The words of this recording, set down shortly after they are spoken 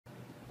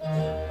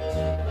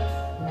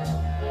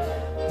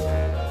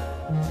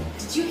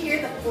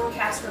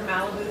forecast for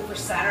Malibu for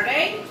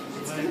Saturday.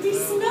 It's going to be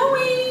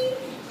snowing.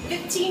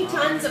 15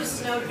 tons of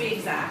snow to be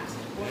exact.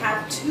 We'll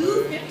have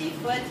two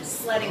 50-foot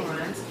sledding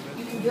runs.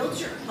 You can build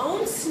your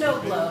own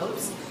snow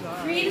globes,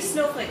 create a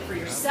snowflake for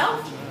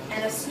yourself,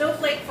 and a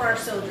snowflake for our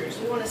soldiers.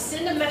 We want to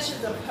send a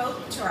message of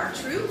hope to our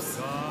troops.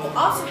 We'll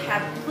also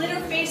have glitter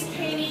face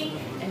painting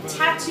and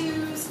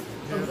tattoos,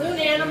 balloon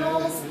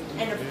animals,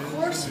 and of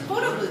course,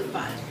 photo booth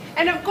fun.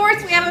 And of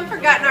course, we haven't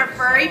forgotten our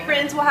furry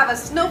friends. We'll have a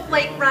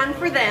snowflake run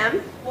for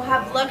them. We'll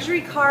have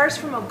luxury cars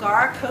from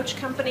O'Gara Coach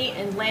Company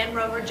and Land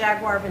Rover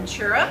Jaguar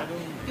Ventura.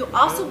 You'll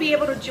also be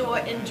able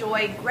to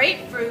enjoy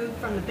great food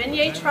from the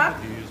beignet truck,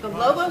 the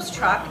Lobos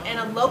truck, and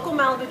a local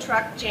Malibu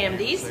truck,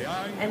 Jamdies,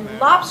 and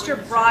lobster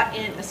brought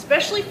in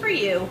especially for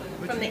you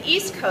from the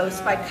East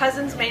Coast by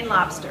Cousins Maine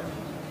Lobster.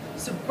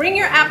 So bring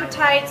your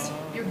appetites,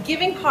 your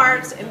giving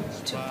hearts, and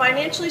to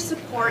financially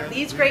support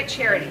these great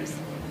charities.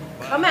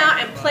 Come out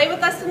and play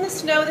with us in the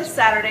snow this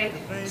Saturday,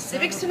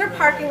 Civic Center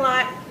parking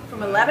lot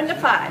from 11 to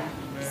 5.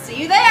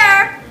 See you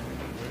there!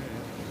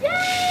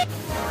 Yay!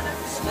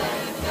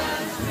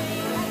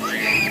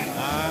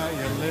 Are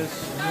you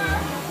listening?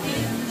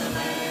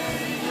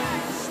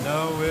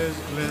 Snow is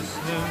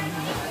glistening,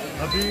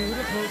 a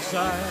beautiful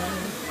sight.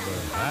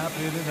 We're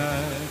happy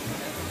tonight,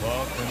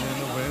 walking in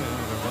the winter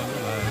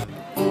wonderland.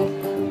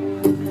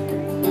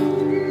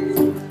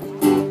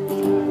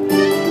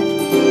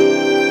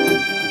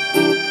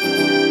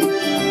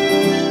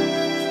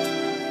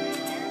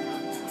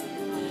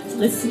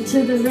 Listen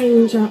to the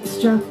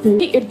raindrops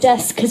dropping at your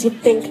desk because you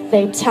think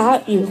they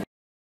taught you.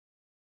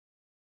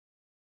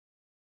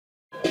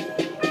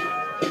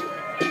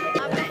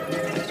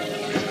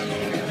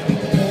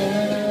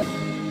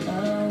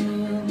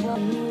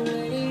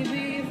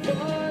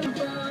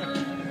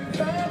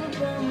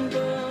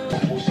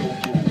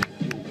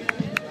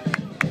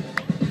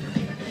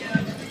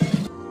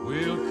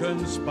 We'll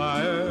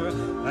conspire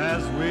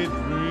as we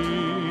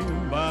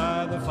dream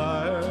by the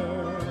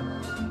fire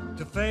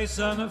to face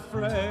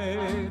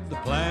unafraid the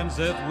plans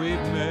that we've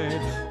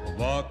made.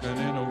 Walking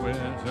in a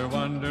winter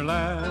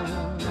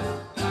wonderland,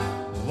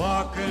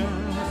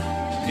 walking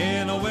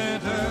in a winter